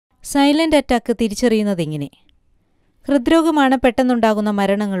Silent attack തിരിച്ചറിയുന്നതെങ്ങനെ? ഹൃദ്രോഗമാണ് പെട്ടെന്നുണ്ടാകുന്ന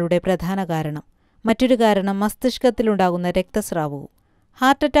മരണങ്ങളുടെ പ്രധാന കാരണം. മറ്റൊരു കാരണം മസ്തിഷ്കത്തിലുണ്ടാകുന്ന രക്തസ്രാവവും.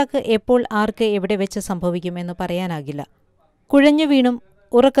 ഹാർട്ട് അറ്റാക്ക് എപ്പോൾ ആർക്ക് എവിടെ വെച്ച് സംഭവിക്കും എന്ന് പറയാനാകില്ല. കുഴഞ്ഞു വീണും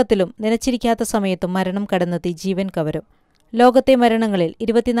ഉറക്കത്തിലും നനച്ചിരിക്കാത്ത സമയത്തും മരണം കടന്നെത്തി ജീവൻ കവരും. ലോകത്തെ മരണങ്ങളിൽ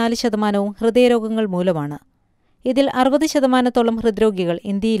 24% ഹൃദയരോഗങ്ങൾ മൂലമാണ്. ഇതിൽ 60% ഹൃദ്രോഗികൾ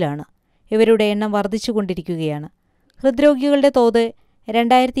ഇന്ത്യയിലാണ്. ഇവരുടെ എണ്ണം വർദ്ധിച്ചുകൊണ്ടിരിക്കുകയാണ്. ഹൃദ്രോഗികളുടെ തോത്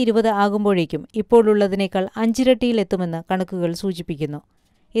 2020 ആകുമ്പോഴേക്കും ഇപ്പോഴുള്ളതിനേക്കാൾ 5 ഇരട്ടിയിലെത്തുമെന്ന് കണക്കുകൾ സൂചിപ്പിക്കുന്നു.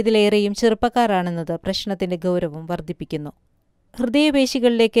 ഇതിലേറെയും ചെറുപ്പക്കാരാണെന്നത് പ്രശ്നത്തിന്റെ ഗൗരവം വർദ്ധിപ്പിക്കുന്നു.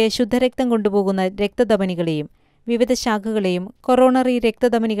 ഹൃദയപേശികളിലേക്ക് ശുദ്ധരക്തം കൊണ്ടുപോകുന്ന രക്തധമനികളെയും വിവിധ ശാഖകളെയും കൊറോണറി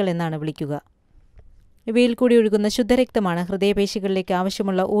രക്തധമനികൾ എന്നാണ് വിളിക്കുക. ഇവയിൽ കൂടി ഒഴുകുന്ന ശുദ്ധരക്തമാണ് ഹൃദയപേശികളിലേക്ക്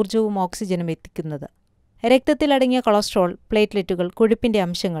ആവശ്യമുള്ള ഊർജ്ജവും ഓക്സിജനും എത്തിക്കുന്നത്. രക്തത്തിലടങ്ങിയ കൊളസ്ട്രോൾ, പ്ലേറ്റ്ലെറ്റുകൾ, കൊഴുപ്പിന്റെ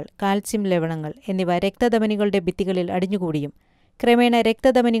അംശങ്ങൾ, കാൽസ്യം ലവണങ്ങൾ എന്നിവ രക്തധമനികളുടെ ഭിത്തികളിൽ അടിഞ്ഞുകൂടിയും ക്രമേണ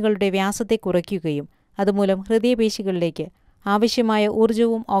രക്തധമനികളുടെ വ്യാസത്തെ കുറയ്ക്കുകയും അതുമൂലം ഹൃദയപേശികളിലേക്ക് ആവശ്യമായ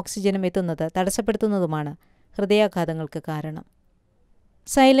ഊർജ്ജവും ഓക്സിജനും എത്തുന്നത് തടസ്സപ്പെടുത്തുന്നതുമാണ് ഹൃദയാഘാതങ്ങൾക്ക് കാരണം.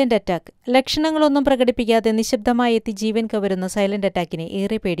 Silent attack. ലക്ഷണങ്ങളൊന്നും പ്രകടിപ്പിക്കാതെ നിശബ്ദമായി എത്തി ജീവൻ കവരുന്ന സൈലന്റ് അറ്റാക്കിനെ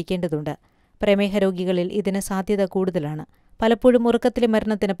ഏറെ പേടിക്കേണ്ടതുണ്ട്. പ്രമേഹ രോഗികളിൽ ഇതിന് സാധ്യത കൂടുതലാണ്. പലപ്പോഴും ഉറക്കത്തിലെ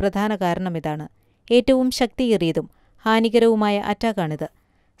മരണത്തിന് പ്രധാന കാരണം ഇതാണ്. ഏറ്റവും ശക്തിയേറിയതും ഹാനികരവുമായ അറ്റാക്കാണിത്.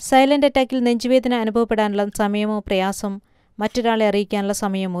 സൈലന്റ് അറ്റാക്കിൽ നെഞ്ചുവേദന അനുഭവപ്പെടാനുള്ള സമയമോ പ്രയാസം മറ്റൊരാളെ അറിയിക്കാനുള്ള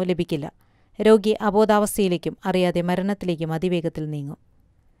സമയമോ ലഭിക്കില്ല. രോഗി അബോധാവസ്ഥയിലേക്കും അറിയാതെ മരണത്തിലേക്കും അതിവേഗത്തിൽ നീങ്ങും.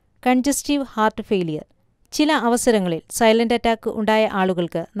 Congestive heart failure. ചില അവസരങ്ങളിൽ സൈലന്റ് അറ്റാക്ക് ഉണ്ടായ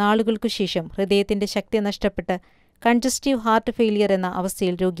ആളുകൾക്ക് നാളുകൾക്കു ശേഷം ഹൃദയത്തിന്റെ ശക്തി നഷ്ടപ്പെട്ട് കൺജസ്റ്റീവ് ഹാർട്ട് ഫെയിലിയർ എന്ന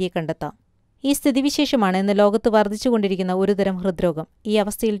അവസ്ഥയിൽ രോഗിയെ കണ്ടെത്താം. ഈ സ്ഥിതിവിശേഷമാണ് ഇന്ന് ലോകത്ത് വർദ്ധിച്ചുകൊണ്ടിരിക്കുന്ന ഒരുതരം ഹൃദ്രോഗം. ഈ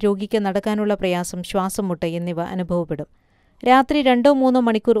അവസ്ഥയിൽ രോഗിക്ക് നടക്കാനുള്ള പ്രയാസം, ശ്വാസം മുട്ട് എന്നിവ അനുഭവപ്പെടും. രാത്രി 2-3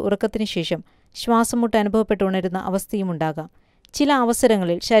 മണിക്കൂർ ഉറക്കത്തിനു ശേഷം ശ്വാസം മുട്ട് അനുഭവപ്പെട്ട് ഉണരുന്ന അവസ്ഥയുമുണ്ടാകാം. ചില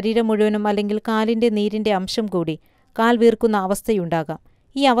അവസരങ്ങളിൽ ശരീരം മുഴുവനും അല്ലെങ്കിൽ കാലിന്റെ നീരിന്റെ അംശം കൂടി കാൽ വീർക്കുന്ന അവസ്ഥയുണ്ടാകാം.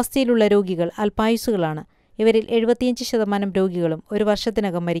 ഈ അവസ്ഥയിലുള്ള രോഗികൾ അല്പായുസ്സുകളാണ്. ഇവരിൽ 75% രോഗികളും 1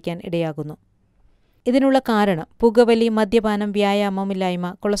 വർഷത്തിനകം മരിക്കാൻ ഇടയാകുന്നു. ഇതിനുള്ള കാരണം പുകവലി, മദ്യപാനം, വ്യായാമമില്ലായ്മ,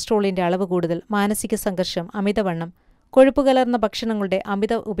 കൊളസ്ട്രോളിന്റെ അളവ് കൂടുതൽ, മാനസിക സംഘർഷം, അമിതവണ്ണം, കൊഴുപ്പ് കലർന്ന ഭക്ഷണങ്ങളുടെ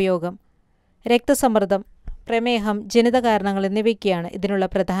അമിത ഉപയോഗം, രക്തസമ്മർദ്ദം, പ്രമേഹം, ജനിത കാരണങ്ങൾ എന്നിവയ്ക്കാണ് ഇതിനുള്ള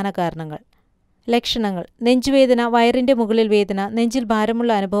പ്രധാന കാരണങ്ങൾ. ലക്ഷണങ്ങൾ: നെഞ്ചുവേദന, വയറിന്റെ മുകളിൽ വേദന, നെഞ്ചിൽ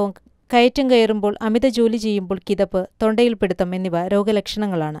ഭാരമുള്ള അനുഭവം, കയറ്റം കയറുമ്പോൾ, അമിത ജോലി ചെയ്യുമ്പോൾ കിതപ്പ്, തൊണ്ടയിൽ പിടുത്തം എന്നിവ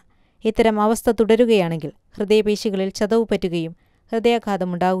രോഗലക്ഷണങ്ങളാണ്. ഇത്തരം അവസ്ഥ തുടരുകയാണെങ്കിൽ ഹൃദയപേശികളിൽ ചതവ് പറ്റുകയും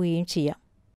ഹൃദയാഘാതമുണ്ടാവുകയും ചെയ്യാം.